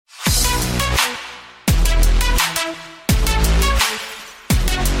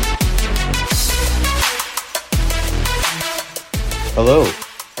Hello,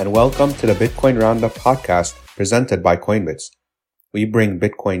 and welcome to the Bitcoin Roundup podcast presented by Coinbits. We bring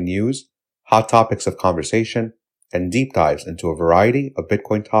Bitcoin news, hot topics of conversation, and deep dives into a variety of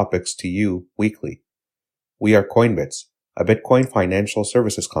Bitcoin topics to you weekly. We are Coinbits, a Bitcoin financial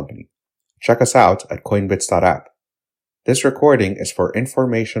services company. Check us out at coinbits.app. This recording is for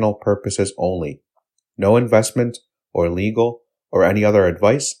informational purposes only. No investment or legal or any other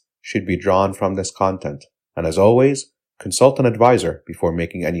advice should be drawn from this content. And as always, consult an advisor before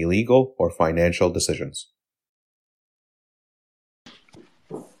making any legal or financial decisions.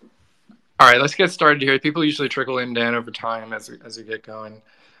 All right, let's get started here. People usually trickle in, Dan, over time as we get going.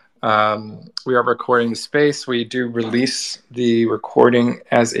 We are recording the space. We do release the recording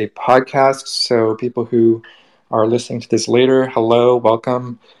as a podcast. So people who are listening to this later, hello,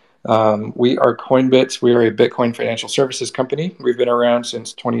 welcome. We are Coinbits. We are a Bitcoin financial services company. We've been around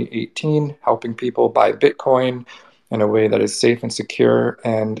since 2018, helping people buy Bitcoin in a way that is safe and secure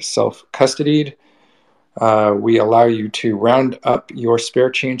and self-custodied. We allow you to round up your spare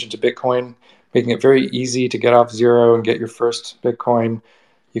change into Bitcoin, making it very easy to get off zero and get your first Bitcoin.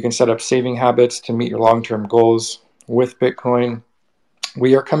 You can set up saving habits to meet your long-term goals with Bitcoin.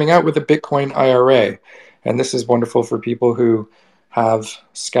 We are coming out with a Bitcoin IRA, and this is wonderful for people who have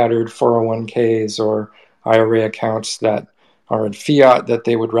scattered 401ks or IRA accounts that are in fiat that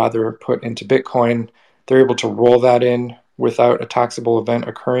they would rather put into Bitcoin. They're able to roll that in without a taxable event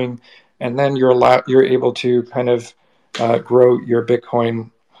occurring, and then you're able to kind of grow your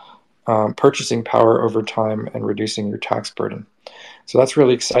Bitcoin purchasing power over time and reducing your tax burden. So that's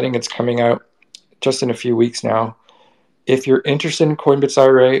really exciting. It's coming out just in a few weeks now. If you're interested in Coinbits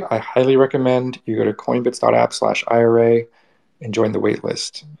IRA, I highly recommend you go to coinbits.app/IRA and join the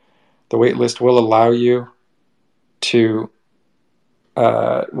waitlist. The waitlist will allow you to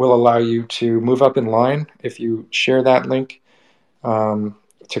move up in line if you share that link to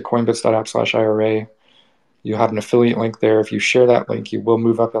coinbits.app/IRA. You have an affiliate link there. If you share that link, you will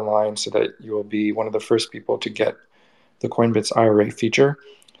move up in line so that you will be one of the first people to get the Coinbits IRA feature.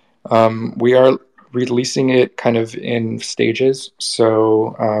 We are releasing it kind of in stages.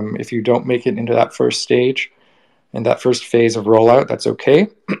 So if you don't make it into that first stage and that first phase of rollout, that's okay.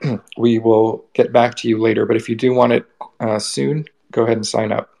 We will get back to you later. But if you do want it soon, go ahead and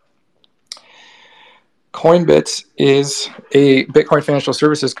sign up. Coinbits is a Bitcoin financial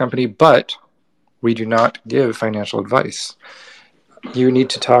services company, but we do not give financial advice. You need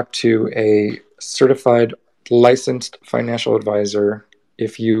to talk to a certified, licensed financial advisor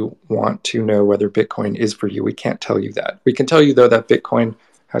if you want to know whether Bitcoin is for you. We can't tell you that. We can tell you, though, that Bitcoin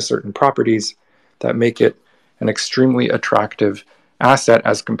has certain properties that make it an extremely attractive asset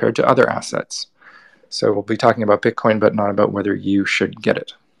as compared to other assets. So we'll be talking about Bitcoin, but not about whether you should get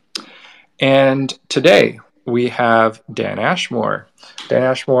it. And today we have Dan Ashmore. Dan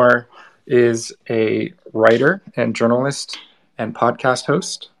Ashmore is a writer and journalist and podcast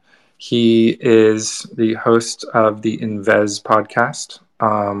host. He is the host of the Invez podcast.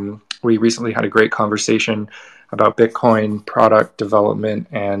 We recently had a great conversation about Bitcoin product development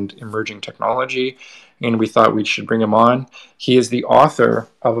and emerging technology, and we thought we should bring him on. He is the author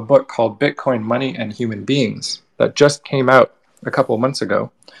of a book called Bitcoin, Money, and Human Beings that just came out a couple of months ago.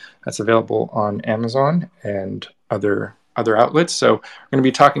 That's available on Amazon and other outlets. So we're going to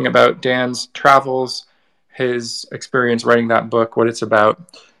be talking about Dan's travels, his experience writing that book, what it's about,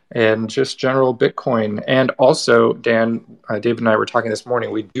 and just general Bitcoin. And also, Dan, David and I were talking this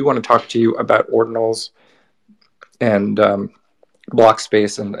morning, we do want to talk to you about ordinals and block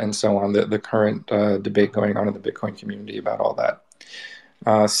space and so on, the current debate going on in the Bitcoin community about all that.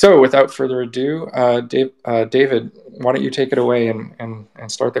 So without further ado, David, why don't you take it away and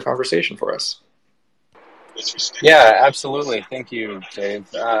start the conversation for us? Yeah, absolutely. Thank you, Dave.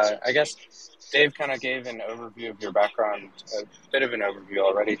 I guess Dave kind of gave an overview of your background, a bit of an overview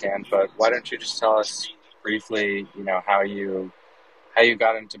already, Dan, but why don't you just tell us briefly, how you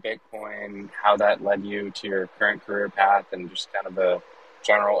got into Bitcoin, how that led you to your current career path, and just kind of a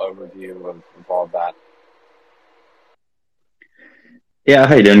general overview of all of that. Yeah,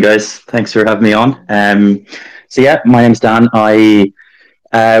 how you doing, guys? Thanks for having me on. My name's Dan. I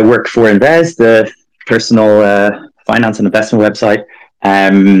work for Invez, the personal finance and investment website.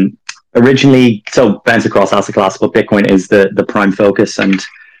 Originally, so bounce across asset class, but Bitcoin is the prime focus and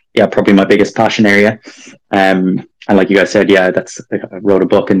probably my biggest passion area. And like you guys said, I wrote a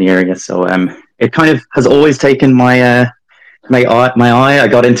book in the area, so it kind of has always taken my eye. I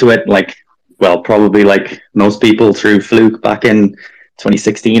got into it probably like most people through fluke back in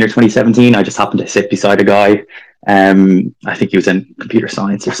 2016 or 2017. I just happened to sit beside a guy. I think he was in computer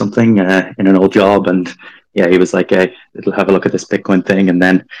science or something in an old job, and yeah, he was like, hey, it'll have a look at this Bitcoin thing, and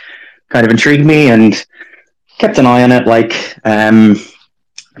then kind of intrigued me and kept an eye on it. Like,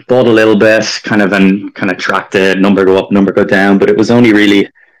 bought a little bit, and kind of tracked it, number go up, number go down, but it was only really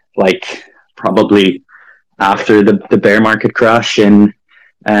like probably after the bear market crash in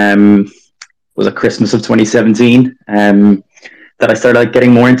was it Christmas of 2017 that I started like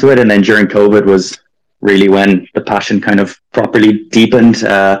getting more into it, and then during COVID was really when the passion kind of properly deepened.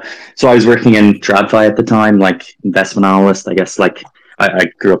 So I was working in TradFi at the time, like investment analyst. I guess like I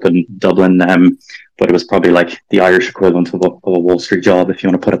grew up in Dublin, but it was probably like the Irish equivalent of a Wall Street job, if you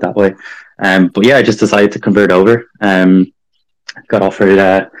want to put it that way. But yeah, I just decided to convert over. Got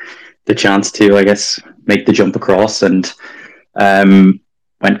offered the chance to, I guess, make the jump across, and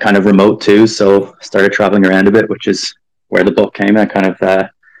went kind of remote too. So started traveling around a bit, which is where the book came. I kind of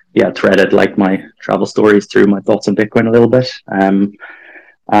threaded like my travel stories through my thoughts on Bitcoin a little bit.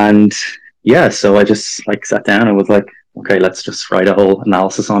 And yeah, so I just like sat down and was like, okay, let's just write a whole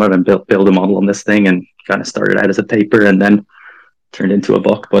analysis on it and build a model on this thing, and kind of started out as a paper and then turned into a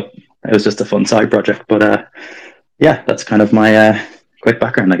book. But it was just a fun side project. But yeah, that's kind of my quick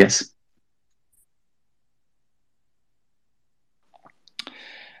background, I guess.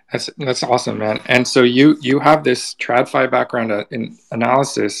 That's awesome, man. And so you have this TradFi background in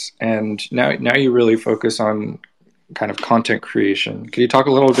analysis, and now you really focus on kind of content creation. Could you talk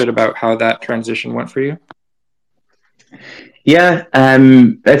a little bit about how that transition went for you? Yeah,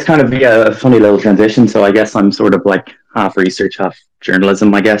 it's kind of a funny little transition. So I guess I'm sort of like half research, half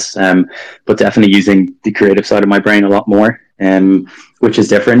journalism, I guess, but definitely using the creative side of my brain a lot more, which is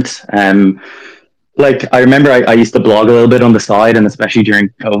different. Like I remember I used to blog a little bit on the side, and especially during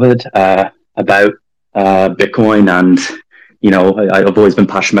COVID, about Bitcoin, and I've always been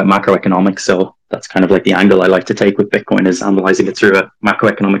passionate about macroeconomics, so that's kind of like the angle I like to take with Bitcoin, is analyzing it through a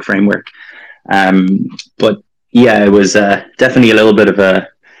macroeconomic framework. But yeah, it was definitely a little bit of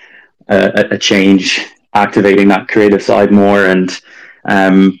a change, activating that creative side more, and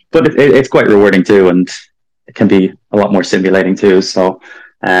but it's quite rewarding too, and it can be a lot more stimulating too. So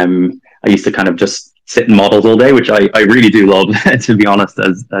I used to kind of just sit in models all day, which I really do love, to be honest,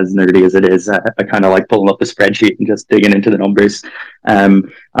 as nerdy as it is. I kind of like pulling up a spreadsheet and just digging into the numbers.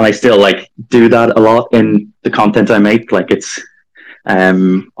 And I still like do that a lot in the content I make. Like it's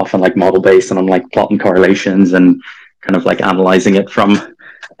often like model based, and I'm like plotting correlations and kind of like analyzing it from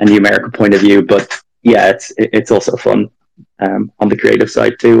a numerical point of view. But yeah, it's also fun on the creative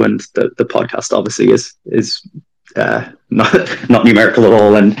side too. And the podcast obviously is not numerical at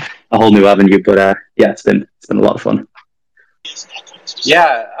all, and a whole new avenue. But yeah, it's been a lot of fun.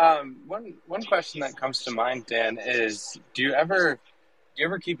 Yeah, one question that comes to mind, Dan, is do you ever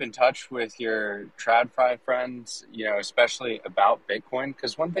keep in touch with your TradFi friends, especially about Bitcoin?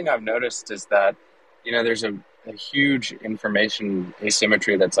 Because one thing I've noticed is that there's a huge information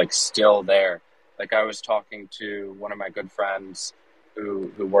asymmetry that's like still there. Like I was talking to one of my good friends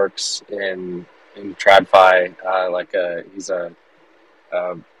who works in TradFi, he's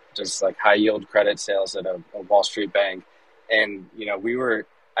just like high yield credit sales at a Wall Street bank, and he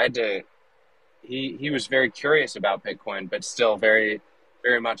was very curious about Bitcoin, but still very,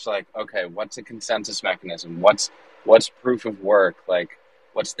 very much like, okay, what's a consensus mechanism? What's proof of work? Like,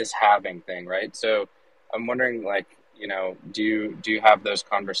 what's this halving thing, right? So I'm wondering, like, do you have those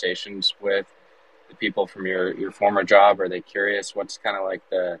conversations with the people from your former job? Are they curious? What's kind of like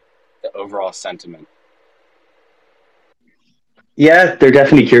the overall sentiment? Yeah, they're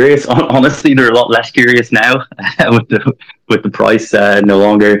definitely curious. Honestly, they're a lot less curious now with the price no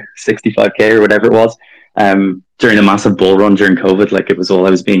longer 65K or whatever it was. During the massive bull run during COVID, like it was all I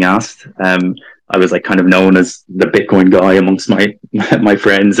was being asked. I was like kind of known as the Bitcoin guy amongst my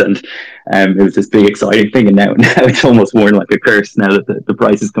friends, and it was this big exciting thing. And now it's almost worn like a curse now that the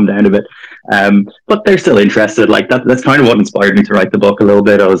price has come down a bit. But they're still interested. Like that's kind of what inspired me to write the book a little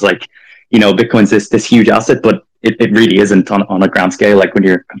bit. I was like, Bitcoin's this huge asset, but it really isn't on a grand scale. Like when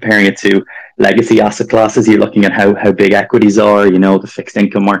you're comparing it to legacy asset classes, you're looking at how big equities are, the fixed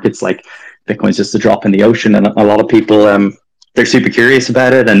income markets. Like Bitcoin's just a drop in the ocean, and a lot of people they're super curious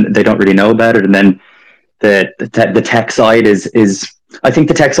about it and they don't really know about it. And then the tech side is I think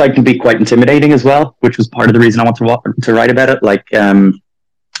the tech side can be quite intimidating as well, which was part of the reason I want to write about it. Like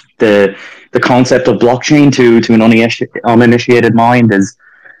the concept of blockchain to an uninitiated mind is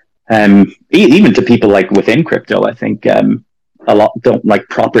even to people like within crypto, I think a lot don't like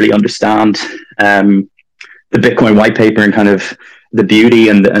properly understand the Bitcoin white paper and kind of the beauty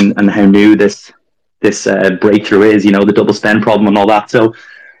and how new this breakthrough is, the double spend problem and all that. So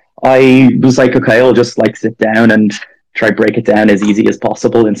I was like, okay, I'll just like sit down and try break it down as easy as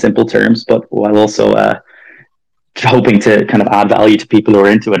possible in simple terms, but while also hoping to kind of add value to people who are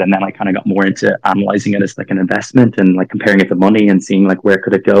into it. And then I kind of got more into analyzing it as like an investment and like comparing it to money and seeing like where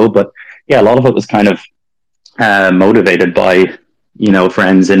could it go. But yeah, a lot of it was kind of motivated by,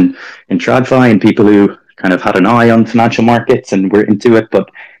 friends in TradFi and people who kind of had an eye on financial markets and were into it, but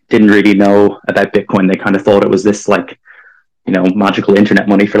didn't really know about Bitcoin. They kind of thought it was this like, magical internet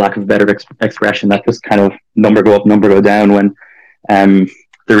money, for lack of a better expression, that just kind of number go up, number go down, when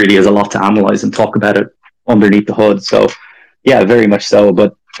there really is a lot to analyze and talk about it underneath the hood. So yeah, very much so.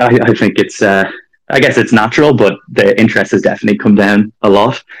 But I think it's, I guess it's natural, but the interest has definitely come down a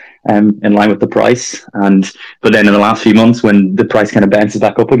lot in line with the price. But then in the last few months, when the price kind of bounces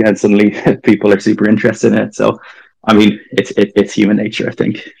back up again, suddenly people are super interested in it. So, I mean, it's human nature, I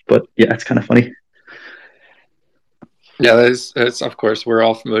think. But yeah, it's kind of funny. Yeah, it's of course, we're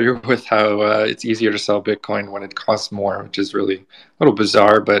all familiar with how it's easier to sell Bitcoin when it costs more, which is really a little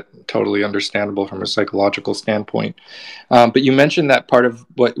bizarre, but totally understandable from a psychological standpoint. But you mentioned that part of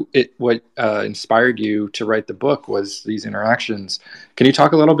what inspired you to write the book was these interactions. Can you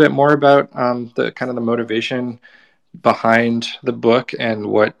talk a little bit more about the kind of the motivation behind the book and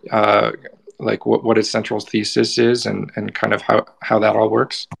what its central thesis is, and kind of how that all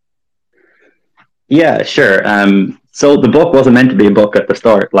works? Yeah, sure. So the book wasn't meant to be a book at the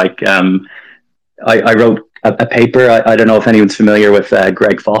start. Like, I wrote a paper. I don't know if anyone's familiar with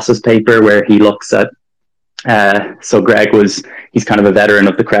Greg Foss's paper, where he looks at. So he's kind of a veteran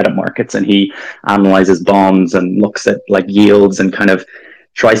of the credit markets, and he analyzes bonds and looks at like yields and kind of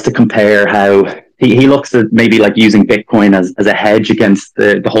tries to compare how he looks at maybe like using Bitcoin as a hedge against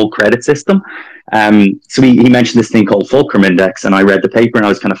the whole credit system. So he mentioned this thing called Fulcrum Index, and I read the paper and I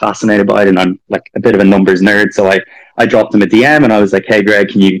was kind of fascinated by it. And I'm like a bit of a numbers nerd, so I dropped him a DM and I was like, "Hey, Greg,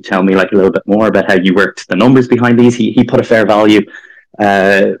 can you tell me like a little bit more about how you worked the numbers behind these?" He put a fair value.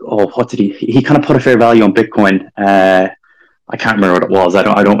 What did he kind of put a fair value on Bitcoin. I can't remember what it was.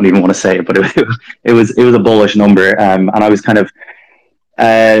 I don't even want to say it, but it was a bullish number. And I was kind of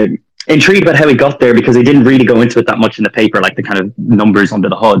intrigued about how he got there, because he didn't really go into it that much in the paper, like the kind of numbers under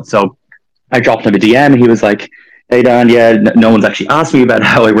the hood. So I dropped him a DM. He was like, "Hey, Dan, yeah, no one's actually asked me about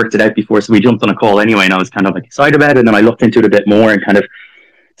how I worked it out before." So we jumped on a call anyway, and I was kind of like excited about it. And then I looked into it a bit more and kind of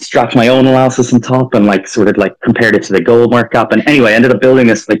strapped my own analysis on top and like sort of like compared it to the gold market cap. And anyway, I ended up building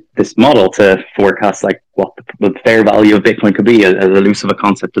this model to forecast like what the fair value of Bitcoin could be, as elusive a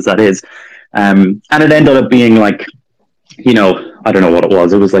concept as that is. And it ended up being like, I don't know what it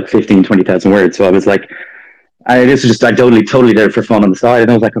was. It was like 20,000 words. So I was like, I totally did it for fun on the side.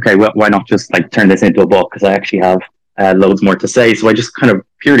 And I was like, okay, well, why not just like turn this into a book? Because I actually have loads more to say. So I just kind of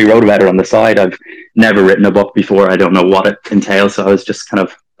purely wrote about it on the side. I've never written a book before. I don't know what it entails. So I was just kind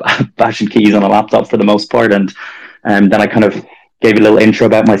of bashing keys on a laptop for the most part. And then I kind of gave a little intro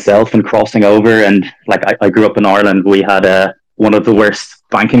about myself and crossing over. And like, I grew up in Ireland. We had one of the worst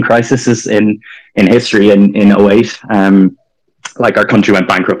banking crises in history in 2008. Like, our country went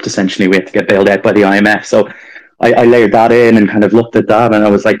bankrupt, essentially. We had to get bailed out by the IMF. So I layered that in and kind of looked at that, and I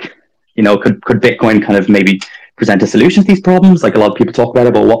was like, could Bitcoin kind of maybe present a solution to these problems? Like, a lot of people talk about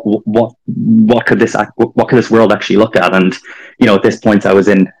it, but what could this world actually look at? And at this point, I was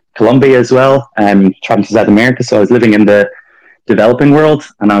in Colombia as well, traveling to South America, so I was living in the developing world,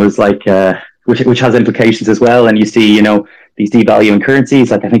 and I was like, which has implications as well. And you see, these devaluing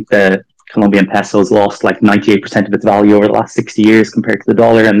currencies. Like, I think the Colombian peso's lost like 98% of its value over the last 60 years compared to the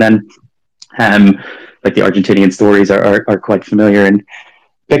dollar, and then like the Argentinian stories are quite familiar in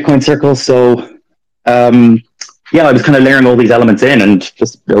Bitcoin circles. So yeah, I was kind of layering all these elements in and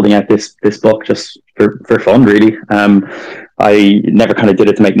just building out this book just for fun, really. I never kind of did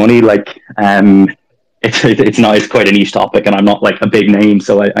it to make money. Like, it's quite a niche topic, and I'm not like a big name,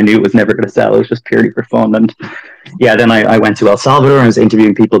 so I knew it was never going to sell. It was just purely for fun. And yeah, then I went to El Salvador and was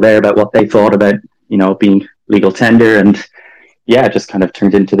interviewing people there about what they thought about being legal tender, and yeah, it just kind of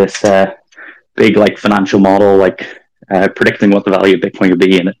turned into this big like financial model, like predicting what the value of Bitcoin would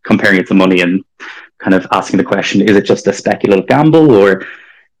be and comparing it to money, and kind of asking the question: is it just a speculative gamble, or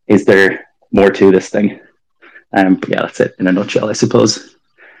is there more to this thing? But yeah, that's it in a nutshell, I suppose.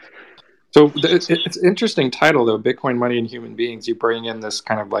 So it's an interesting title, though, Bitcoin, Money, and Human Beings. You bring in this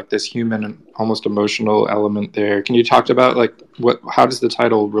kind of like this human and almost emotional element there. Can you talk about like how does the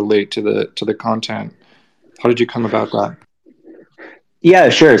title relate to the content? How did you come about that? Yeah,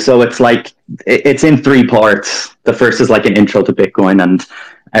 sure. So it's like, it's in three parts. The first is like an intro to Bitcoin, and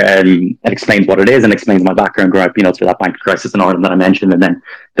it explains what it is and explains my background growing up, through that bank crisis in Ireland that I mentioned. And then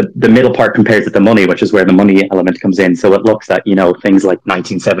the middle part compares it to money, which is where the money element comes in. So it looks at, things like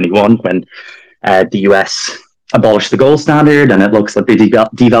 1971, when the US abolished the gold standard, and it looks like the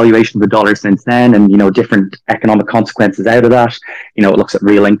devaluation of the dollar since then, and different economic consequences out of that. It looks at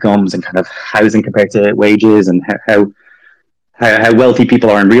real incomes and kind of housing compared to wages, and how wealthy people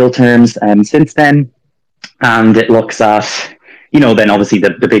are in real terms since then. And it looks at then obviously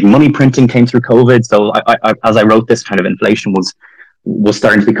the big money printing came through COVID. So as I wrote this, kind of inflation was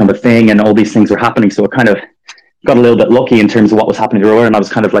starting to become a thing, and all these things were happening. So it kind of got a little bit lucky in terms of what was happening earlier, and I was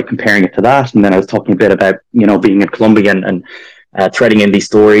kind of like comparing it to that. And then I was talking a bit about being in Colombia and threading in these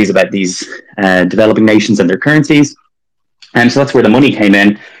stories about these developing nations and their currencies. And so that's where the money came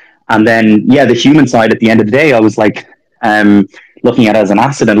in. And then the human side, at the end of the day, I was like looking at it as an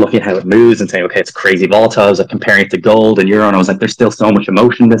asset and looking at how it moves and saying, okay, it's crazy volatile. I was like comparing it to gold and euro, and I was like, there's still so much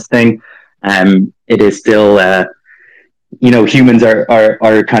emotion in this thing. It is still humans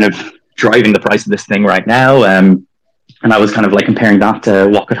are kind of driving the price of this thing right now. And I was kind of like comparing that to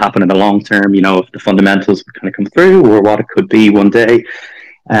what could happen in the long term, if the fundamentals would kind of come through, or what it could be one day.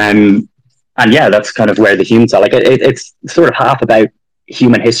 And that's kind of where the humans are. Like it's sort of half about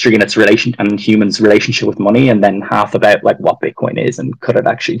human history and its relation and humans' relationship with money, and then half about like what Bitcoin is and could it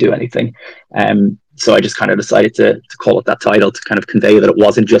actually do anything. So I just kind of decided to call it that title to kind of convey that it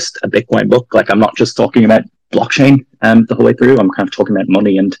wasn't just a Bitcoin book. Like I'm not just talking about blockchain the whole way through. I'm kind of talking about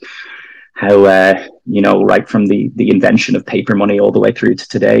money and how right from the invention of paper money all the way through to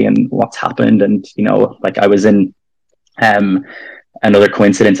today and what's happened. And like I was in another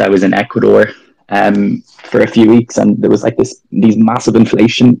coincidence, I was in Ecuador for a few weeks, and there was like these massive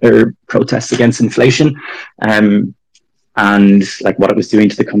inflation or protests against inflation, and like what it was doing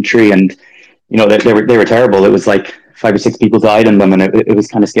to the country. And they were terrible. It was like 5 or 6 people died in them, and it was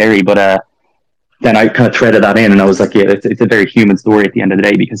kind of scary. But then I kind of threaded that in, and I was like, it's a very human story at the end of the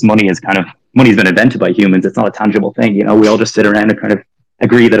day, because money's been invented by humans. It's not a tangible thing. We all just sit around and kind of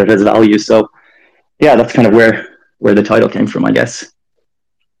agree that it has value. So that's kind of where the title came from, I guess.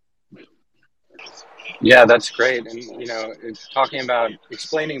 Yeah, that's great. And, it's talking about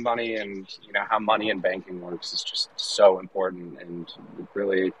explaining money and, how money and banking works is just so important and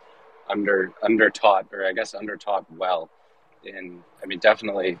really undertaught, or I guess undertaught well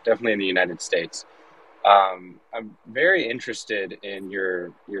definitely in the United States. I'm very interested in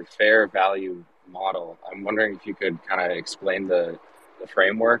your fair value model. I'm wondering if you could kind of explain the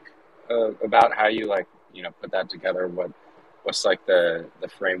framework about how you put that together. What's like the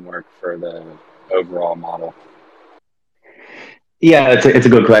framework for the overall model? Yeah, it's a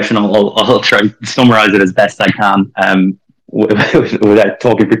good question. I'll try and summarize it as best I can without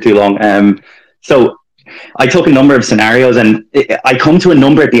talking for too long. So I took a number of scenarios, and I come to a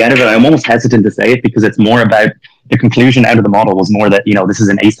number at the end of it. I'm almost hesitant to say it because it's more about the conclusion out of the model was more that this is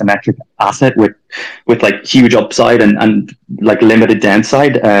an asymmetric asset with like huge upside and like limited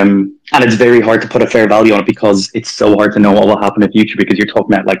downside. And it's very hard to put a fair value on it because it's so hard to know what will happen in the future, because you're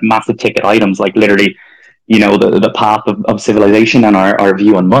talking about like massive ticket items, like literally the path of civilization and our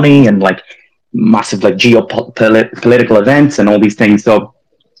view on money, and like massive like geopolitical events and all these things. So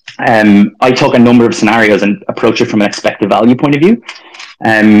I took a number of scenarios and approached it from an expected value point of view.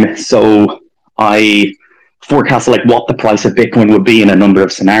 So I forecast like what the price of Bitcoin would be in a number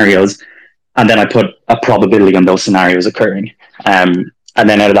of scenarios, and then I put a probability on those scenarios occurring. And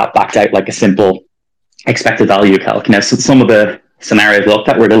then out of that backed out like a simple expected value calc. Now, so some of the scenarios looked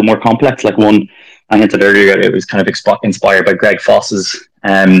at were a little more complex. Like one I hinted earlier, it was kind of inspired by Greg Foss's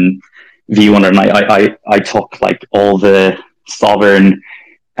view on it, and I took like all the sovereign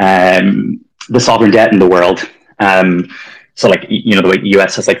debt in the world. So like, the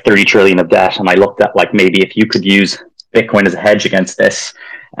US has like 30 trillion of debt. And I looked at like, maybe if you could use Bitcoin as a hedge against this,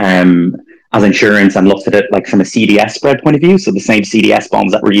 as insurance, and looked at it like from a CDS spread point of view. So the same CDS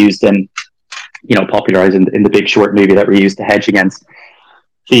bonds that were used in, popularized in the Big Short movie, that were used to hedge against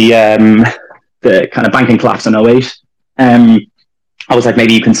the kind of banking collapse in 2008. I was like,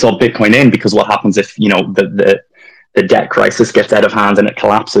 maybe you can sub Bitcoin in, because what happens if, the debt crisis gets out of hand and it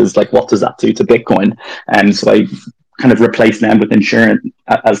collapses? Like, what does that do to Bitcoin? And so I kind of replaced them with insurance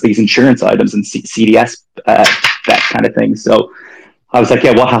as these insurance items and CDS that kind of thing. So I was like,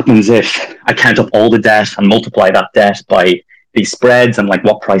 what happens if I count up all the debt and multiply that debt by these spreads, and like,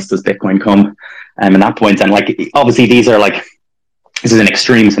 what price does Bitcoin come at that point? And like, obviously these are like, this is an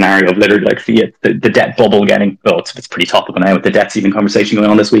extreme scenario of literally like the debt bubble getting, it's pretty topical now with the debt ceiling conversation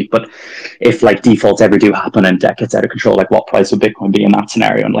going on this week. But if like defaults ever do happen and debt gets out of control, like what price would Bitcoin be in that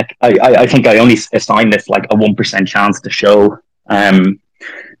scenario? And like, I think I only assigned this like a 1% chance to show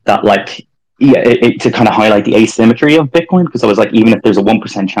that like, to kind of highlight the asymmetry of Bitcoin, because I was like, even if there's a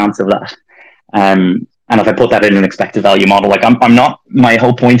 1% chance of that, and if I put that in an expected value model, like I'm not, my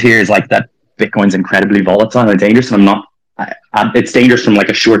whole point here is like that Bitcoin's incredibly volatile and dangerous. And it's dangerous from like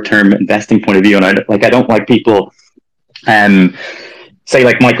a short-term investing point of view. And I don't like people, say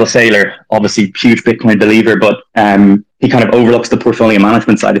like Michael Saylor, obviously huge Bitcoin believer, but he kind of overlooks the portfolio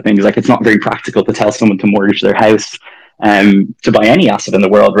management side of things. Like it's not very practical to tell someone to mortgage their house to buy any asset in the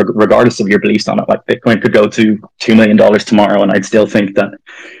world, regardless of your beliefs on it. Like Bitcoin could go to $2 million tomorrow, and I'd still think that,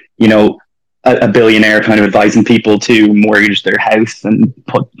 you know, a billionaire kind of advising people to mortgage their house and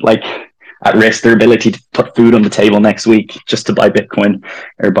put like at risk their ability to put food on the table next week just to buy Bitcoin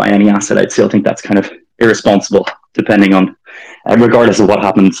or buy any asset, I'd still think that's kind of irresponsible, depending on, regardless of what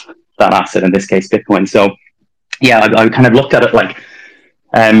happens that asset, in this case Bitcoin. So yeah, I kind of looked at it like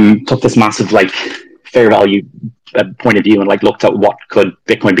took this massive like fair value point of view and like looked at what could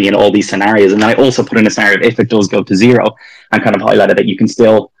Bitcoin be in all these scenarios, and then I also put in a scenario if it does go to zero, and kind of highlighted that you can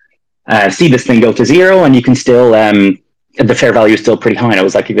still see this thing go to zero, and you can still the fair value is still pretty high. And I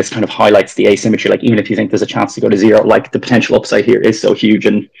was like, this kind of highlights the asymmetry. Like even if you think there's a chance to go to zero, like the potential upside here is so huge.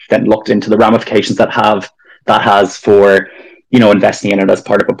 And then looked into the ramifications that has for, you know, investing in it as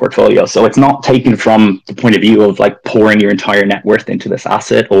part of a portfolio. So it's not taken from the point of view of like pouring your entire net worth into this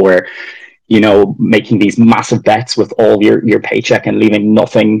asset, or, you know, making these massive bets with all your paycheck and leaving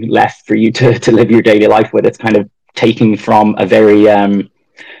nothing left for you to live your daily life with. It's kind of taking from a very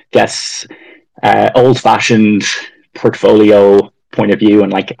old-fashioned portfolio point of view,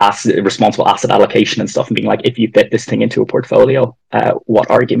 and like responsible asset allocation and stuff, and being like, if you fit this thing into a portfolio, what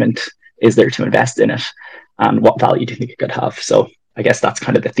argument is there to invest in it, and what value do you think it could have? So I guess that's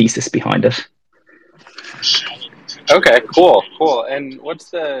kind of the thesis behind it. Okay, cool. And what's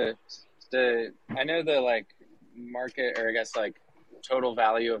the I know the like market, or I guess like total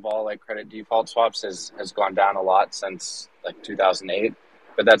value of all like credit default swaps has gone down a lot since like 2008,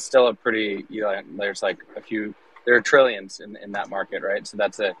 but that's still a pretty, you know, there's like there are trillions in that market, right? So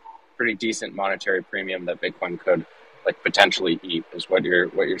that's a pretty decent monetary premium that Bitcoin could like potentially eat, is what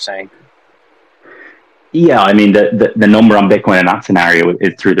you're saying. Yeah, I mean the number on Bitcoin in that scenario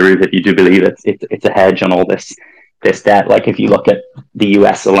is through the roof if you do believe it's a hedge on all this debt. Like if you look at the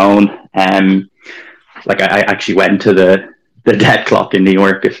US alone, like I actually went to the debt clock in New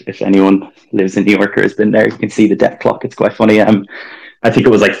York. If anyone lives in New York or has been there, you can see the debt clock. It's quite funny. I think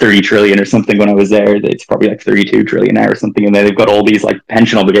it was like 30 trillion or something when I was there. It's probably like 32 trillion now or something. And then they've got all these like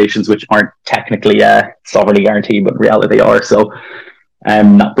pension obligations, which aren't technically sovereignty guaranteed, but in reality they are. So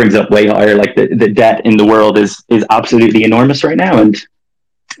that brings it up way higher. Like the debt in the world is absolutely enormous right now. And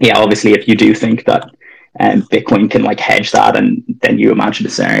yeah, obviously if you do think that Bitcoin can like hedge that, and then you imagine a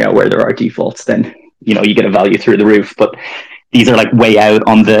scenario where there are defaults, then, you know, you get a value through the roof. But these are like way out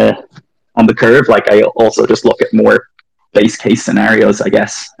on the curve. Like I also just look at more base case scenarios, I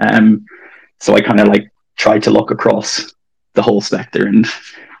guess. So I kind of like tried to look across the whole spectrum and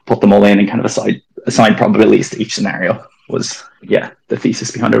put them all in, and kind of assign probabilities to each scenario was, yeah, the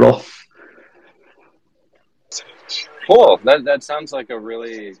thesis behind it all. Cool. That sounds like a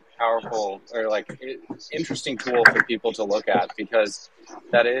really powerful, or like interesting tool for people to look at, because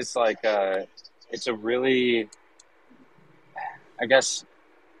that is like it's a really, I guess,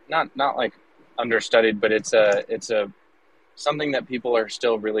 not like understudied, but it's a something that people are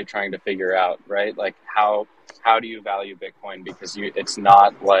still really trying to figure out, right? Like how do you value Bitcoin? Because it's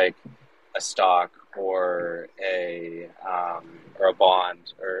not like a stock or a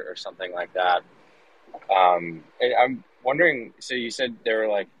bond or something like that. I'm wondering, so you said there were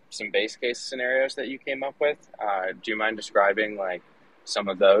like some base case scenarios that you came up with. Do you mind describing like some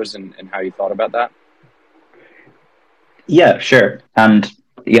of those and how you thought about that? Yeah, sure. And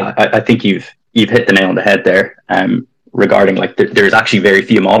yeah, I think you've hit the nail on the head there. Regarding like there's actually very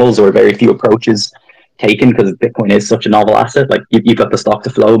few models or very few approaches taken, because Bitcoin is such a novel asset. Like you've got the stock to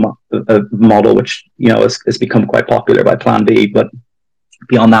flow model, which, you know, has become quite popular by Plan B. But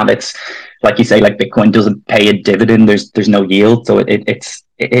beyond that, it's like you say, like Bitcoin doesn't pay a dividend. There's no yield, so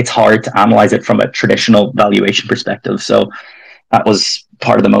it's hard to analyze it from a traditional valuation perspective. So that was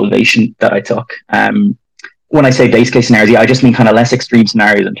part of the motivation that I took. When I say base case scenarios, I just mean kind of less extreme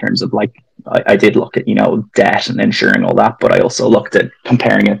scenarios in terms of like, I did look at, you know, debt and insuring all that, but I also looked at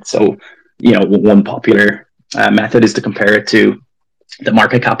comparing it. So, you know, one popular method is to compare it to the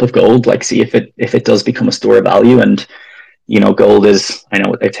market cap of gold, like see if it does become a store of value. And, you know, gold is, I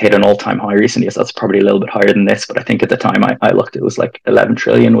know it's hit an all-time high recently, so that's probably a little bit higher than this, but I think at the time I looked, it was like 11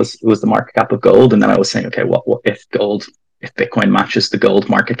 trillion was the market cap of gold. And then I was saying, okay, what if Bitcoin matches the gold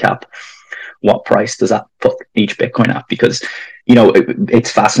market cap, what price does that put each Bitcoin at? Because, you know, it's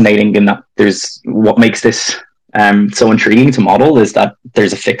fascinating in that there's, what makes this so intriguing to model is that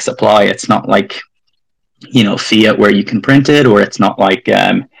there's a fixed supply. It's not like, you know, fiat where you can print it, or it's not like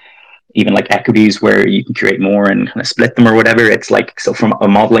even like equities where you can create more and kind of split them or whatever. It's like, so from a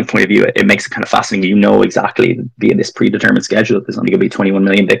modeling point of view, it makes it kind of fascinating. You know exactly via this predetermined schedule there's only going to be 21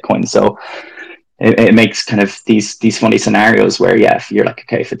 million Bitcoin. So it makes kind of these funny scenarios where, yeah, if you're like,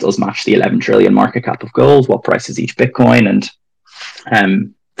 okay, if it does match the 11 trillion market cap of gold, what price is each Bitcoin,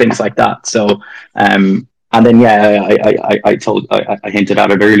 and things like that. So and then, yeah, I hinted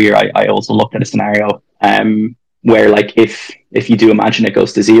at it earlier. I also looked at a scenario where, like, if you do imagine it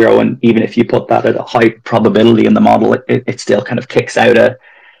goes to zero, and even if you put that at a high probability in the model, it still kind of kicks out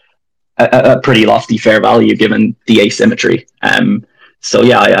a pretty lofty fair value given the asymmetry. So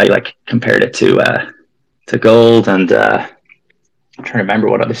yeah, I like compared it to gold, and I'm trying to remember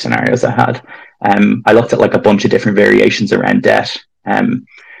what other scenarios I had. I looked at like a bunch of different variations around debt.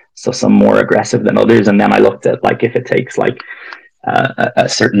 So some more aggressive than others, and then I looked at like if it takes like a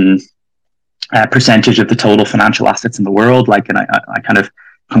certain percentage of the total financial assets in the world, like, and I kind of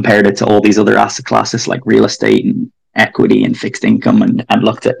compared it to all these other asset classes like real estate and equity and fixed income, and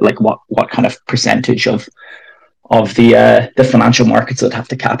looked at like what kind of percentage of the financial markets would have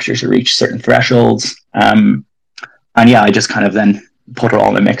to capture to reach certain thresholds. And yeah, I just kind of then put it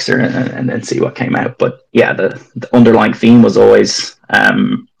all in a mixer and then see what came out. But yeah, the underlying theme was always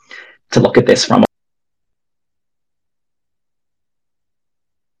to look at this from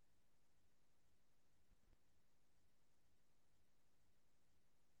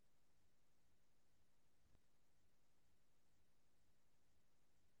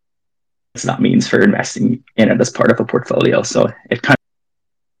that means for investing in it as part of a portfolio. So it kind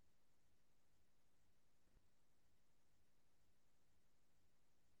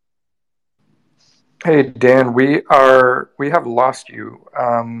Hey Dan, we have lost you.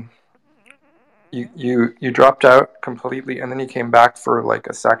 You dropped out completely, and then you came back for like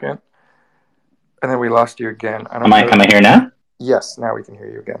a second, and then we lost you again. I don't know. am I here now? Yes, now we can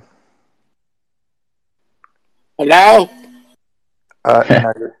hear you again. Hello?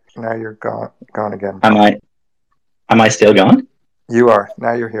 Now you're gone again. Am I still gone? You are.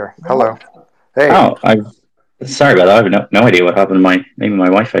 Now you're here. Hello. Hey. Oh, sorry about that. I have no idea what happened. Maybe my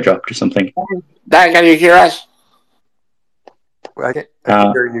Wi-Fi dropped or something. Dan, can you hear us? I can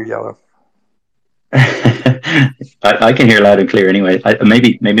hear you, Yellow. I can hear loud and clear anyway.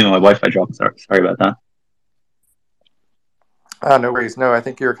 Maybe my Wi-Fi dropped. Sorry about that. No worries. No, I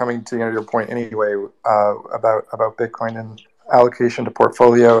think you're coming to the end of your point anyway about Bitcoin and allocation to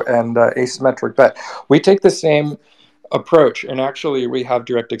portfolio and asymmetric bet. We take the same approach, and actually we have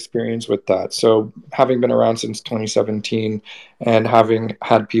direct experience with that. So having been around since 2017 and having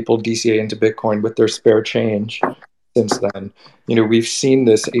had people DCA into Bitcoin with their spare change since then, we've seen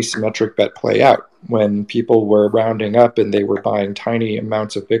this asymmetric bet play out when people were rounding up and they were buying tiny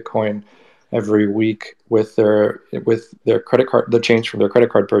amounts of Bitcoin every week with their credit card, the change from their credit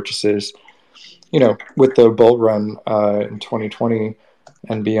card purchases. With the bull run in 2020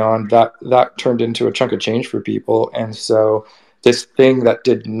 and beyond, that turned into a chunk of change for people. And so this thing that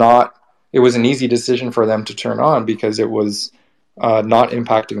it was an easy decision for them to turn on because it was not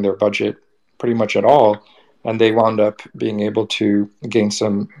impacting their budget pretty much at all. And they wound up being able to gain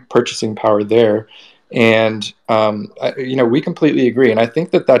some purchasing power there. And, we completely agree. And I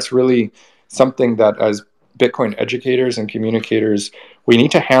think that that's really something that as Bitcoin educators and communicators, we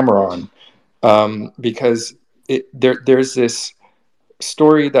need to hammer on, because there's this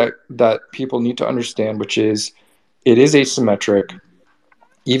story that people need to understand, which is it is asymmetric.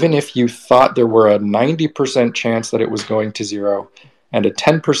 Even if you thought there were a 90% chance that it was going to zero and a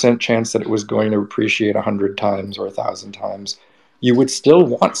 10% chance that it was going to appreciate 100 times or 1,000 times, you would still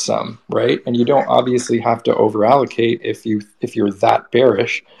want some, right? And you don't obviously have to over allocate if you're that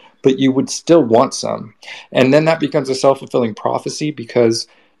bearish, but you would still want some. And then that becomes a self-fulfilling prophecy, because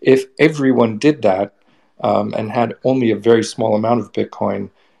if everyone did that and had only a very small amount of Bitcoin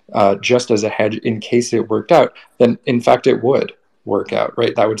just as a hedge in case it worked out, then in fact it would work out,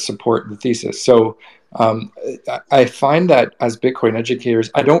 right? That would support the thesis. So I find that as Bitcoin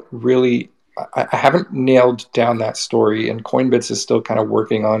educators, I haven't nailed down that story, and Coinbits is still kind of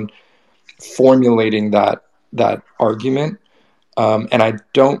working on formulating that argument. And I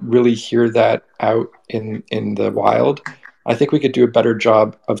don't really hear that out in the wild. I think we could do a better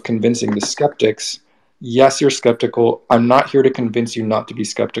job of convincing the skeptics. Yes, you're skeptical. I'm not here to convince you not to be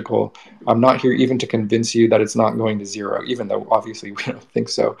skeptical. I'm not here even to convince you that it's not going to zero, even though obviously we don't think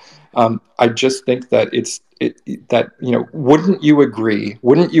so. I just think that wouldn't you agree?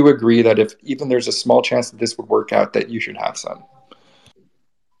 Wouldn't you agree that if even there's a small chance that this would work out, that you should have some?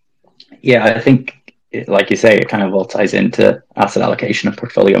 Yeah, I think, like you say, it kind of all ties into asset allocation and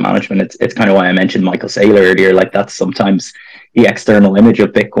portfolio management. It's kind of why I mentioned Michael Saylor earlier. Like, that's sometimes the external image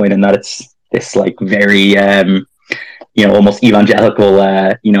of Bitcoin, and that it's this like very almost evangelical,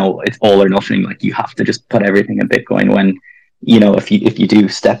 it's all or nothing. Like you have to just put everything in Bitcoin when, if you do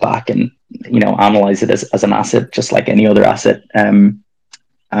step back and, analyze it as an asset, just like any other asset, and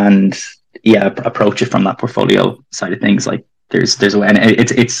approach it from that portfolio side of things. Like there's a way, and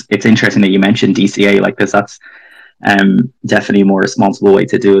it's interesting that you mentioned DCA, like, because that's definitely a more responsible way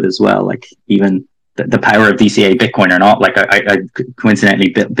to do it as well. Like even the power of DCA, Bitcoin or not, like I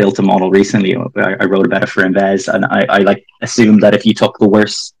coincidentally built a model recently. I wrote about it for Invest, and I like assumed that if you took the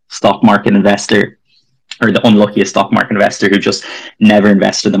worst stock market investor, or the unluckiest stock market investor who just never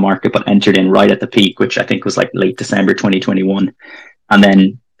invested in the market but entered in right at the peak, which I think was like late December 2021, and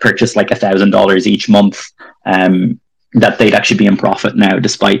then purchased like $1,000 each month, that they'd actually be in profit now,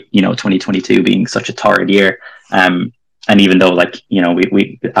 despite 2022 being such a torrid year. And even though, like,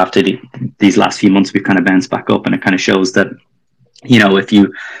 we after these last few months we've kind of bounced back up, and it kind of shows that if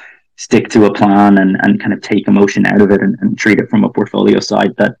you stick to a plan and kind of take emotion out of it and treat it from a portfolio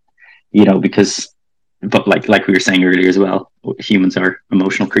side, that but like we were saying earlier as well, humans are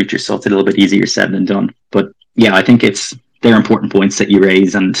emotional creatures, so it's a little bit easier said than done. But yeah, I think they're important points that you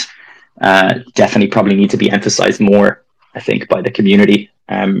raise, and definitely probably need to be emphasized more, I think, by the community.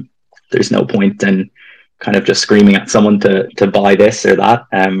 There's no point in kind of just screaming at someone to buy this or that,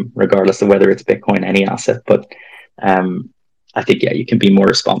 regardless of whether it's Bitcoin, any asset. But I think, you can be more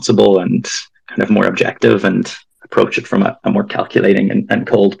responsible and kind of more objective and approach it from a more calculating and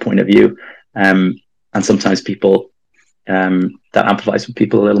cold point of view. And sometimes people, that amplifies with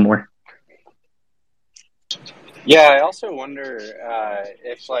people a little more. Yeah, I also wonder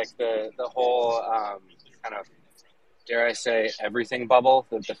if like the whole kind of, dare I say, everything bubble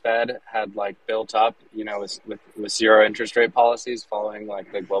that the Fed had like built up, with zero interest rate policies following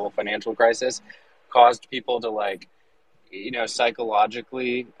like the global financial crisis, caused people to like,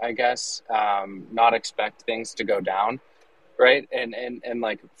 psychologically, I guess, not expect things to go down. Right. And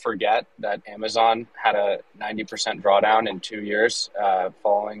like forget that Amazon had a 90% drawdown in 2 years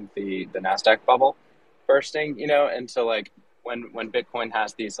following the NASDAQ bubble bursting, and so like when Bitcoin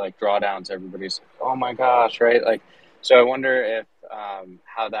has these like drawdowns, everybody's like, oh my gosh, right? Like, so I wonder if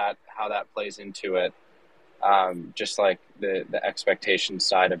how that plays into it, just like the expectation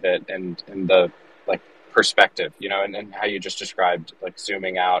side of it, and the like perspective, and how you just described, like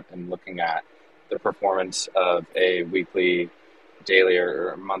zooming out and looking at the performance of a weekly, daily,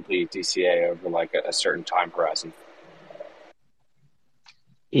 or monthly DCA over like a certain time horizon.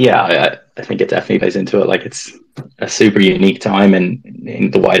 Yeah, I think it definitely plays into it. Like it's a super unique time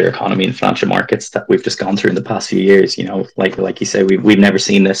in the wider economy and financial markets that we've just gone through in the past few years. Like you say, we've never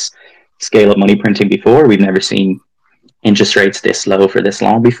seen this scale of money printing before. We've never seen interest rates this low for this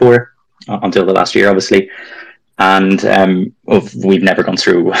long before, until the last year, obviously. And we've never gone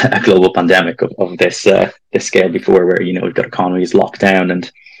through a global pandemic of this scale before, where we've got economies locked down,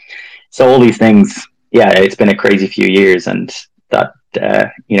 and so all these things. Yeah, it's been a crazy few years, and that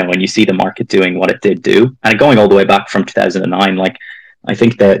when you see the market doing what it did do, and going all the way back from 2009, like I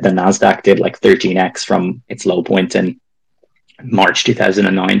think the NASDAQ did like 13x from its low point in March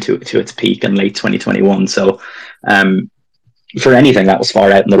 2009 to its peak in late 2021. So for anything that was far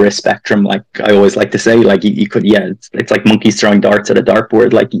out in the risk spectrum, like I always like to say, like you could, it's like monkeys throwing darts at a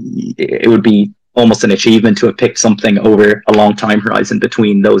dartboard. Like it would be almost an achievement to have picked something over a long time horizon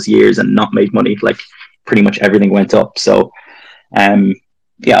between those years and not made money. Like pretty much everything went up. So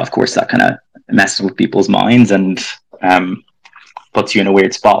of course that kind of messes with people's minds and puts you in a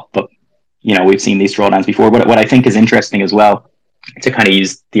weird spot. But we've seen these drawdowns before. But what I think is interesting as well, to kind of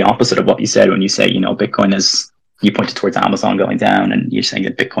use the opposite of what you said when you say Bitcoin is, you pointed towards Amazon going down, and you're saying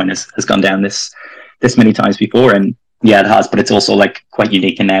that Bitcoin has gone down this many times before, and yeah, it has. But it's also like quite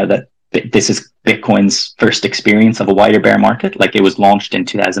unique in now that this is Bitcoin's first experience of a wider bear market. Like it was launched in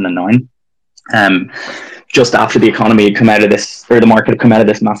 2009. Just after the economy had come out of this, or the market had come out of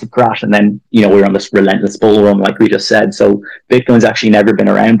this massive crash, and then we were on this relentless bull run, like we just said. So Bitcoin's actually never been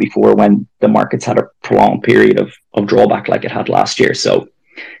around before when the markets had a prolonged period of drawback like it had last year. So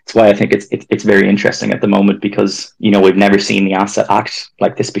that's why I think it's very interesting at the moment, because we've never seen the asset act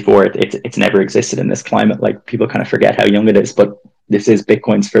like this before. It's never existed in this climate. Like people kind of forget how young it is, but this is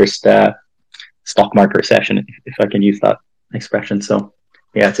Bitcoin's first stock market recession, if I can use that expression. So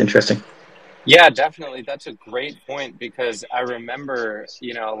yeah, it's interesting. Yeah, definitely. That's a great point, because I remember,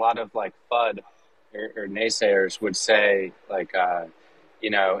 a lot of like FUD or naysayers would say like,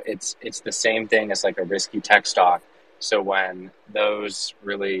 it's the same thing as like a risky tech stock. So when those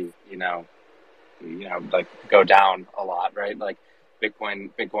really, like go down a lot, right? Like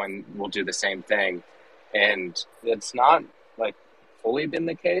Bitcoin will do the same thing. And it's not fully been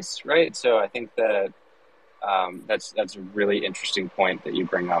the case, right? So I think that that's a really interesting point that you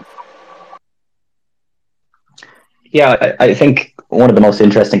bring up. Yeah, I think one of the most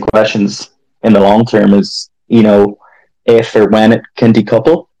interesting questions in the long term is, if or when it can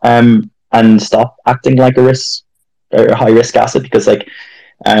decouple and stop acting like a risk or a high risk asset, because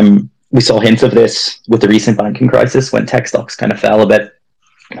we saw hints of this with the recent banking crisis when tech stocks kind of fell a bit,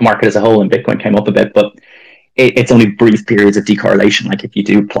 the market as a whole and Bitcoin came up a bit, but it's only brief periods of decorrelation. Like if you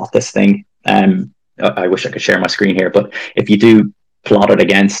do plot this thing, I wish I could share my screen here, but if you do plot it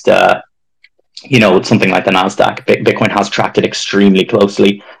against something like the Nasdaq, Bitcoin has tracked it extremely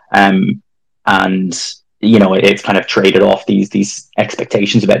closely, and it's kind of traded off these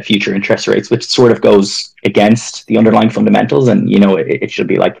expectations about future interest rates, which sort of goes against the underlying fundamentals, and it should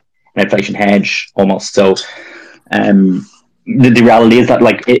be like an inflation hedge almost. So the reality is that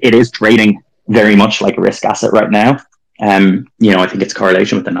it is trading very much like a risk asset right now. I think its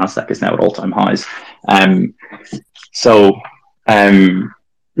correlation with the Nasdaq is now at all-time highs. So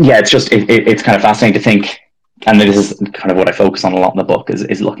it's kind of fascinating to think, and this is kind of what I focus on a lot in the book,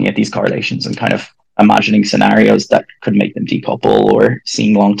 is looking at these correlations and kind of imagining scenarios that could make them decouple, or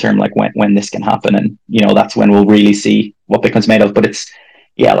seeing long term like when this can happen, and that's when we'll really see what Bitcoin's made of. But it's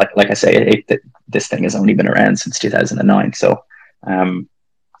like I say, this thing has only been around since 2009, so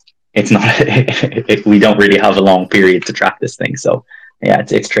it's not we don't really have a long period to track this thing. So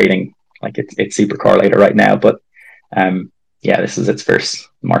it's trading like it's super correlated right now, but this is its first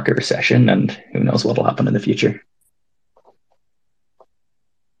market recession, and who knows what will happen in the future.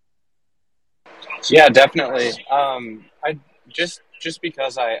 Yeah, definitely. I just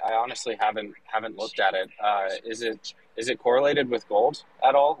because I honestly haven't looked at it. Is it correlated with gold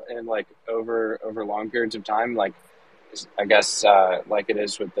at all, and like over long periods of time, like I guess like it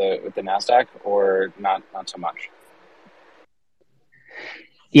is with the Nasdaq, or not so much?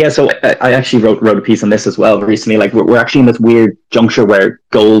 Yeah, so I actually wrote a piece on this as well recently. Like we're actually in this weird juncture where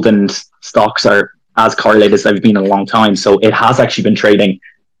gold and stocks are as correlated as they've been in a long time. So it has actually been trading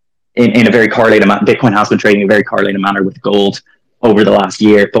in a very correlated manner. Bitcoin has been trading in a very correlated manner with gold over the last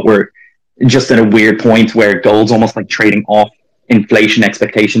year, but we're just at a weird point where gold's almost like trading off inflation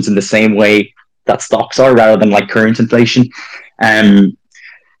expectations in the same way that stocks are, rather than like current inflation.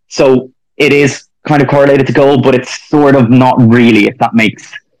 So it is kind of correlated to gold, but it's sort of not really, if that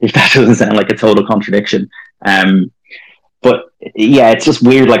doesn't sound like a total contradiction. But it's just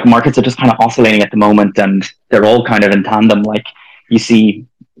weird. Like markets are just kind of oscillating at the moment, and they're all kind of in tandem. Like you see,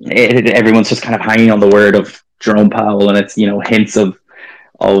 everyone's just kind of hanging on the word of Jerome Powell, and it's hints of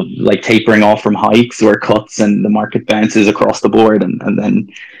like tapering off from hikes or cuts, and the market bounces across the board, and then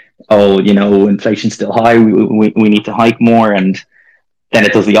inflation's still high. We need to hike more, and then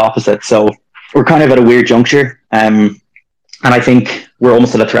it does the opposite. So we're kind of at a weird juncture. And I think we're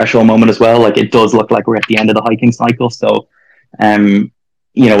almost at a threshold moment as well. Like it does look like we're at the end of the hiking cycle. So,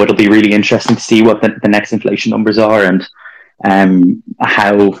 it'll be really interesting to see what the next inflation numbers are, and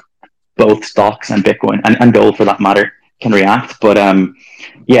how both stocks and Bitcoin and gold for that matter can react. But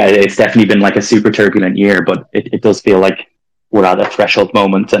it's definitely been like a super turbulent year, but it does feel like we're at a threshold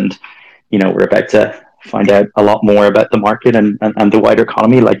moment, and we're about to find out a lot more about the market and the wider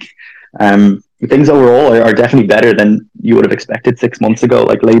economy. Like things overall are definitely better than you would have expected 6 months ago.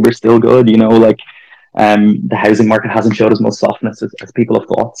 Like labor's still good, the housing market hasn't showed as much softness as people have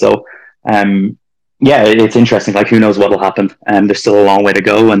thought. So it's interesting. Like who knows what will happen, and there's still a long way to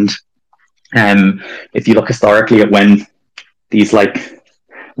go. And if you look historically at when these like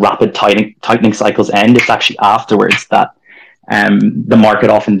rapid tightening cycles end, it's actually afterwards that the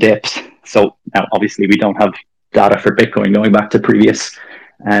market often dips. So now obviously we don't have data for Bitcoin going back to previous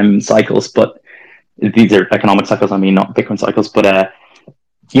cycles, but these are economic cycles, not Bitcoin cycles. But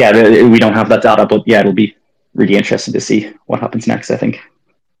we don't have that data, but it'll be really interesting to see what happens next, I think.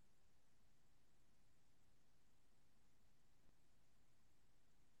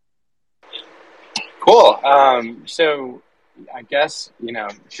 Cool. So I guess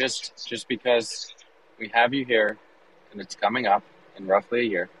just because we have you here and it's coming up in roughly a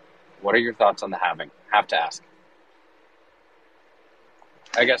year, what are your thoughts on the halving? Have to ask.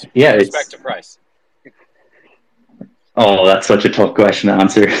 I guess with respect to price. Oh, that's such a tough question to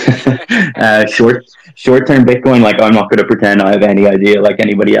answer. Short-term Bitcoin, like I'm not going to pretend I have any idea like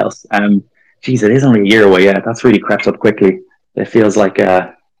anybody else. It is only a year away. Yeah, that's really crept up quickly. It feels like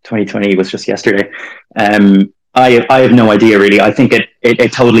 2020 was just yesterday. I have no idea really. I think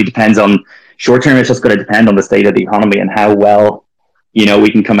it totally depends on short-term. It's just going to depend on the state of the economy and how well we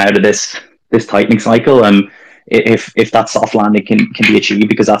can come out of this tightening cycle, and if that soft landing can be achieved,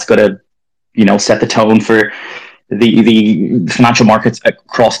 because that's going to set the tone for the financial markets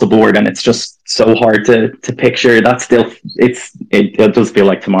across the board, and it's just so hard to picture. That's still it does feel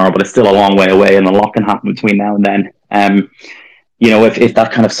like tomorrow, but it's still a long way away, and a lot can happen between now and then. If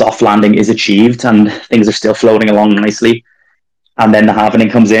that kind of soft landing is achieved and things are still floating along nicely, and then the halvening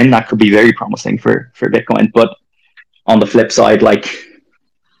comes in, that could be very promising for Bitcoin. But on the flip side, like,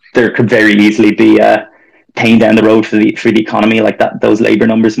 there could very easily be pain down the road for the economy, like that. Those labor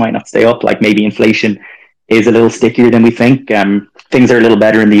numbers might not stay up. Like, maybe inflation is a little stickier than we think. Things are a little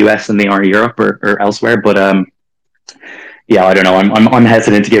better in the US than they are in Europe or elsewhere. But yeah, I don't know. I'm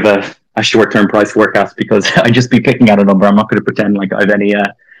hesitant to give a short term price forecast, because I'd just be picking out a number. I'm not going to pretend like I have any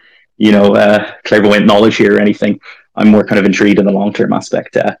clairvoyant knowledge here or anything. I'm more kind of intrigued in the long term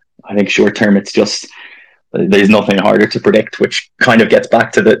aspect. I think short term, it's just, there's nothing harder to predict, which kind of gets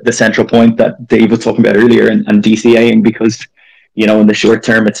back to the central point that Dave was talking about earlier, and DCAing, because in the short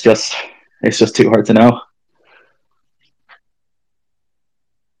term, it's just too hard to know.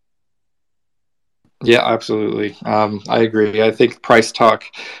 Yeah, absolutely. I agree. I think price talk,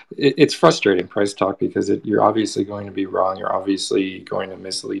 it's frustrating, price talk, because you're obviously going to be wrong. You're obviously going to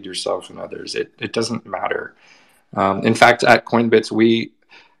mislead yourself and others. It doesn't matter. In fact, at Coinbits, we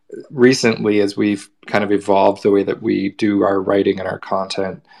recently, as we've kind of evolved the way that we do our writing and our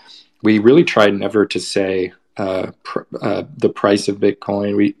content, we really try never to say the price of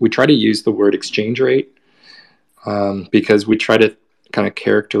Bitcoin. We try to use the word exchange rate, because we try to kind of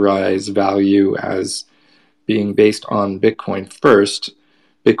characterize value as being based on Bitcoin first,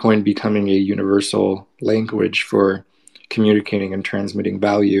 Bitcoin becoming a universal language for communicating and transmitting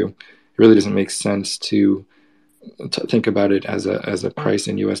value. It really doesn't make sense to think about it as a price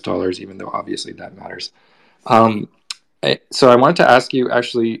in US dollars, even though obviously that matters. So I wanted to ask you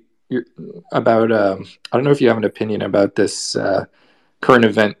actually about, I don't know if you have an opinion about this current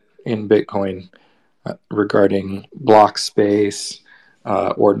event in Bitcoin regarding block space,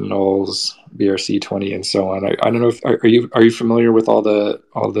 ordinals, BRC20, and so on. I don't know if are you familiar with all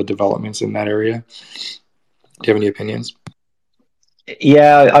the developments in that area? Do you have any opinions?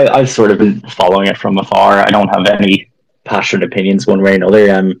 Yeah, I've sort of been following it from afar. I don't have any passionate opinions one way or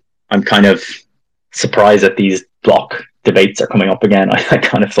another. I'm kind of surprised that these block debates are coming up again. I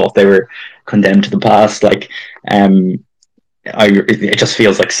kind of thought they were condemned to the past. Like, it just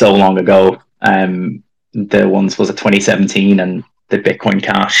feels like so long ago. The ones, was it 2017, and the Bitcoin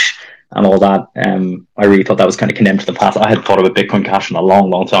Cash and all that. I really thought that was kind of condemned to the past. I had thought about Bitcoin Cash in a long,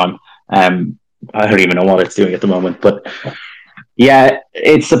 long time. I don't even know what it's doing at the moment, but yeah,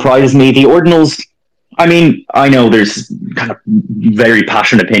 it surprises me. The ordinals, I mean, I know there's kind of very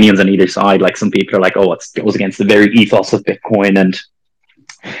passionate opinions on either side. Like, some people are like, oh, it goes against the very ethos of Bitcoin, and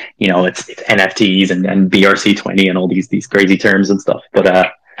it's NFTs and BRC20 and all these crazy terms and stuff. But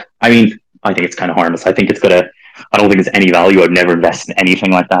I mean, I think it's kind of harmless. I think I don't think it's any value. I'd never invest in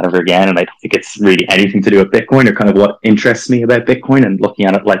anything like that ever again. And I don't think it's really anything to do with Bitcoin, or kind of what interests me about Bitcoin, and looking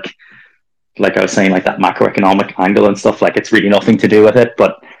at it like I was saying, like that macroeconomic angle and stuff. Like, it's really nothing to do with it.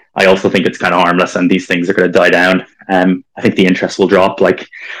 But I also think it's kind of harmless, and these things are going to die down. I think the interest will drop. Like,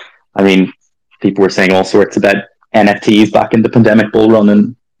 I mean, people were saying all sorts about NFTs back in the pandemic bull run,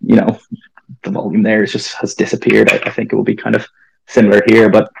 and the volume there has disappeared. I think it will be kind of similar here,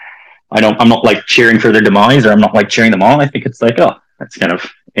 but I'm not like cheering for their demise, or I'm not like cheering them on. I think it's like, oh, that's kind of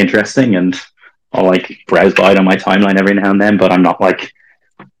interesting, and I'll like browse by it on my timeline every now and then, but I'm not like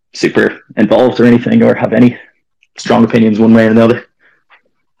super involved or anything, or have any strong opinions one way or another.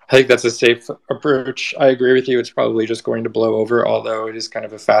 I think that's a safe approach. I agree with you. It's probably just going to blow over, although it is kind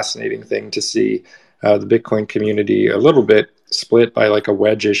of a fascinating thing to see the Bitcoin community a little bit split by like a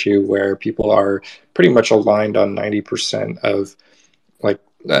wedge issue, where people are pretty much aligned on 90% of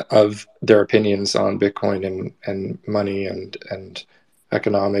their opinions on Bitcoin and money and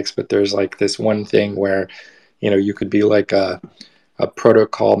economics. But there's like this one thing where, you could be like a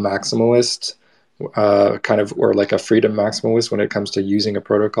protocol maximalist, kind of, or like a freedom maximalist when it comes to using a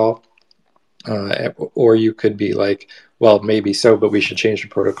protocol. Or you could be like, well, maybe so, but we should change the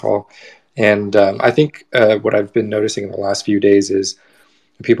protocol. And I think what I've been noticing in the last few days is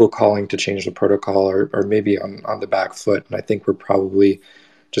people calling to change the protocol are maybe on the back foot. And I think we're probably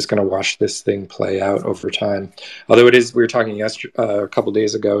just going to watch this thing play out over time. Although we were talking a couple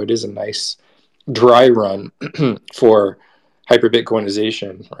days ago, it is a nice dry run for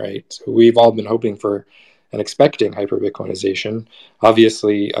hyper-Bitcoinization, right? So we've all been hoping for and expecting hyper-Bitcoinization.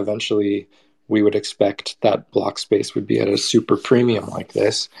 Obviously, eventually, we would expect that block space would be at a super premium like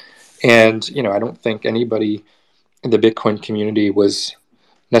this. And, I don't think anybody in the Bitcoin community was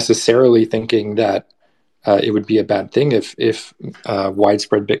necessarily thinking that it would be a bad thing if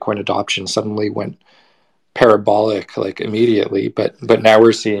widespread Bitcoin adoption suddenly went parabolic like immediately, but now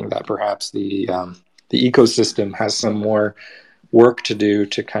we're seeing that perhaps the ecosystem has some more work to do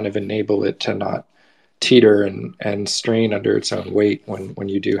to kind of enable it to not teeter and strain under its own weight when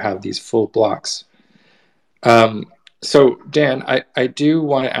you do have these full blocks. So Dan, I do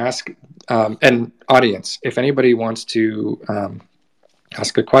want to ask, and audience, if anybody wants to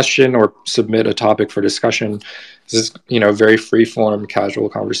ask a question or submit a topic for discussion, this is, very free form, casual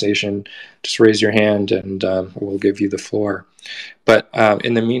conversation. Just raise your hand and we'll give you the floor. But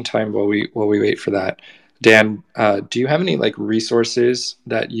in the meantime, while we wait for that, Dan, do you have any like resources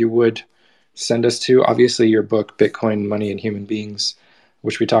that you would send us to? Obviously, your book, Bitcoin, Money, and Human Beings,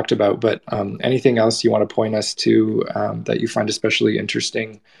 which we talked about, but anything else you want to point us to that you find especially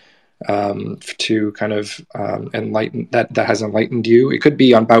interesting to kind of enlighten that has enlightened you? It could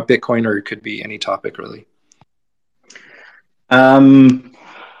be about Bitcoin, or it could be any topic, really. Let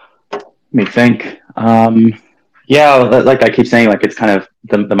me think. Yeah, like I keep saying, like it's kind of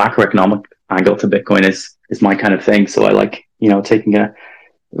the macroeconomic angle to Bitcoin is my kind of thing. So I like, taking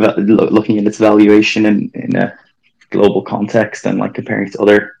looking at its valuation in a global context and like comparing it to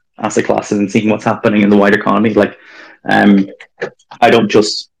other asset classes and seeing what's happening in the wider economy. Like, I don't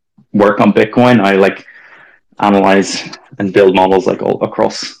just work on Bitcoin. I like analyze and build models like all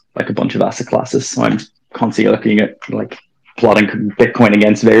across like a bunch of asset classes. So I'm constantly looking at like plotting Bitcoin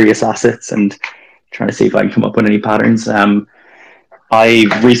against various assets and trying to see if I can come up with any patterns.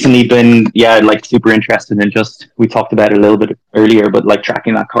 I've recently been, like super interested in just, we talked about it a little bit earlier, but like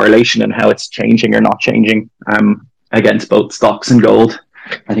tracking that correlation and how it's changing or not changing against both stocks and gold.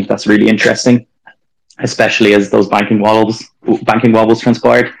 I think that's really interesting, especially as those banking wobbles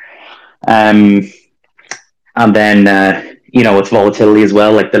transpired. And then, with volatility as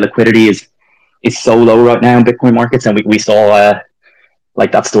well, like the liquidity is so low right now in Bitcoin markets. And we saw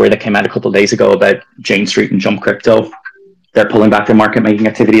like that story that came out a couple of days ago about Jane Street and Jump Crypto. They're pulling back their market making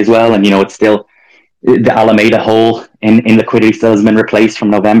activity as well. And, it's still the Alameda hole in liquidity still has been replaced from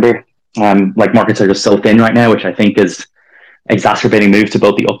November. Like markets are just so thin right now, which I think is exacerbating moves to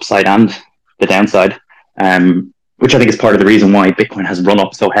both the upside and the downside, which I think is part of the reason why Bitcoin has run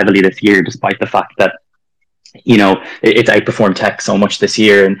up so heavily this year, despite the fact that, it's outperformed tech so much this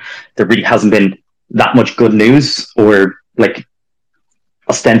year. And there really hasn't been that much good news or like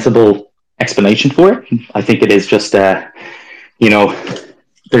ostensible explanation for it. I think it is just,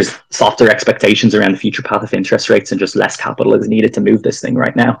 there's softer expectations around the future path of interest rates and just less capital is needed to move this thing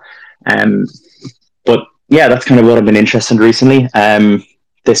right now. But yeah, that's kind of what I've been interested in recently.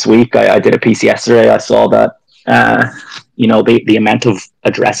 This week, I did a piece yesterday. I saw that, the amount of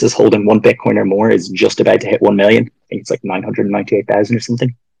addresses holding one Bitcoin or more is just about to hit 1 million. I think it's like 998,000 or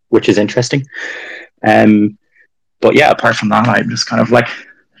something, which is interesting. But yeah, apart from that, I'm just kind of like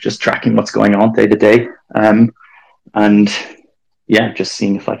just tracking what's going on day to day. And yeah, just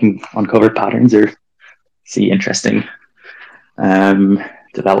seeing if I can uncover patterns or see interesting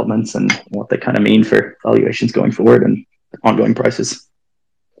developments and what they kind of mean for valuations going forward and ongoing prices.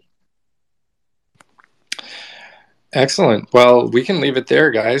 Excellent. Well, we can leave it there,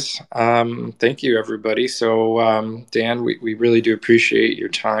 guys. Thank you, everybody. So, Dan, we really do appreciate your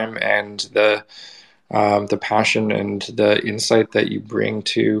time and the passion and the insight that you bring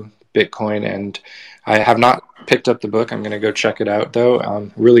to Bitcoin. And I have not picked up the book. I'm going to go check it out,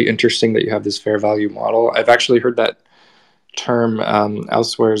 though. Really interesting that you have this fair value model. I've actually heard that term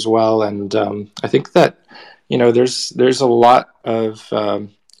elsewhere as well. And I think that, there's a lot of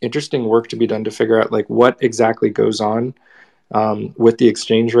interesting work to be done to figure out like what exactly goes on with the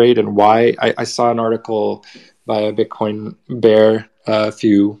exchange rate and why. I saw an article by a Bitcoin bear a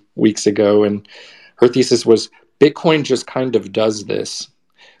few weeks ago, and her thesis was Bitcoin just kind of does this,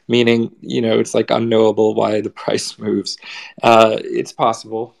 meaning, it's like unknowable why the price moves. It's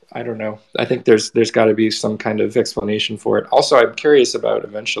possible. I don't know. I think there's got to be some kind of explanation for it. Also, I'm curious about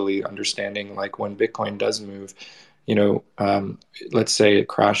eventually understanding like when Bitcoin does move, let's say it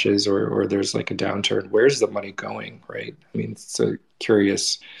crashes or there's like a downturn, where's the money going, right? I mean, it's a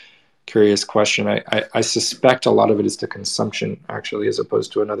curious question. I suspect a lot of it is to consumption actually, as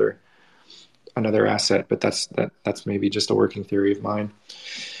opposed to another asset, but that's maybe just a working theory of mine.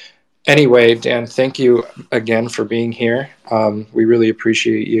 Anyway, Dan, thank you again for being here. We really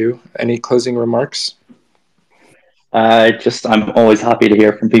appreciate you. Any closing remarks? I'm always happy to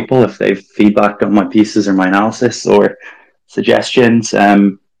hear from people if they've feedback on my pieces or my analysis or suggestions.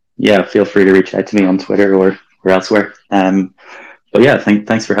 Feel free to reach out to me on Twitter or elsewhere. But yeah,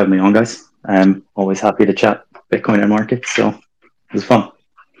 thanks for having me on, guys. Always happy to chat Bitcoin and markets. So it was fun.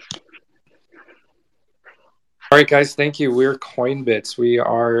 All right, guys, thank you. We're Coinbits. We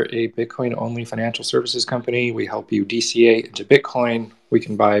are a Bitcoin-only financial services company. We help you DCA into Bitcoin. We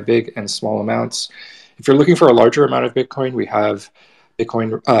can buy big and small amounts. If you're looking for a larger amount of Bitcoin, we have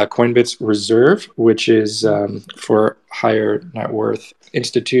Coinbits Reserve, which is for higher net worth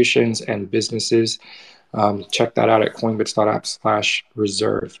institutions and businesses. Check that out at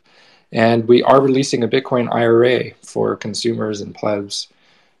coinbits.app/reserve. And we are releasing a Bitcoin IRA for consumers and plebs.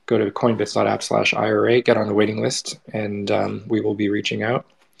 Go to coinbits.app/IRA, get on the waiting list, and we will be reaching out.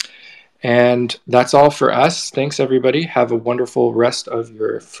 And that's all for us. Thanks, everybody. Have a wonderful rest of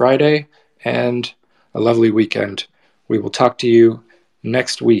your Friday and a lovely weekend. We will talk to you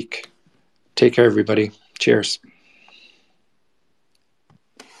next week. Take care, everybody. Cheers.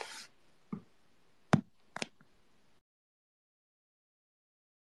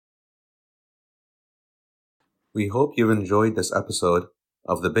 We hope you've enjoyed this episode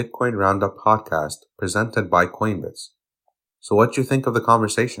of the Bitcoin Roundup podcast presented by Coinbits. So what do you think of the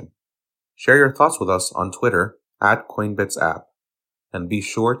conversation? Share your thoughts with us on Twitter @CoinbitsApp, and be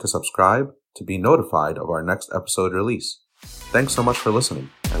sure to subscribe to be notified of our next episode release. Thanks so much for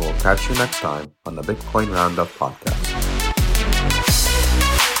listening, and we'll catch you next time on the Bitcoin Roundup podcast.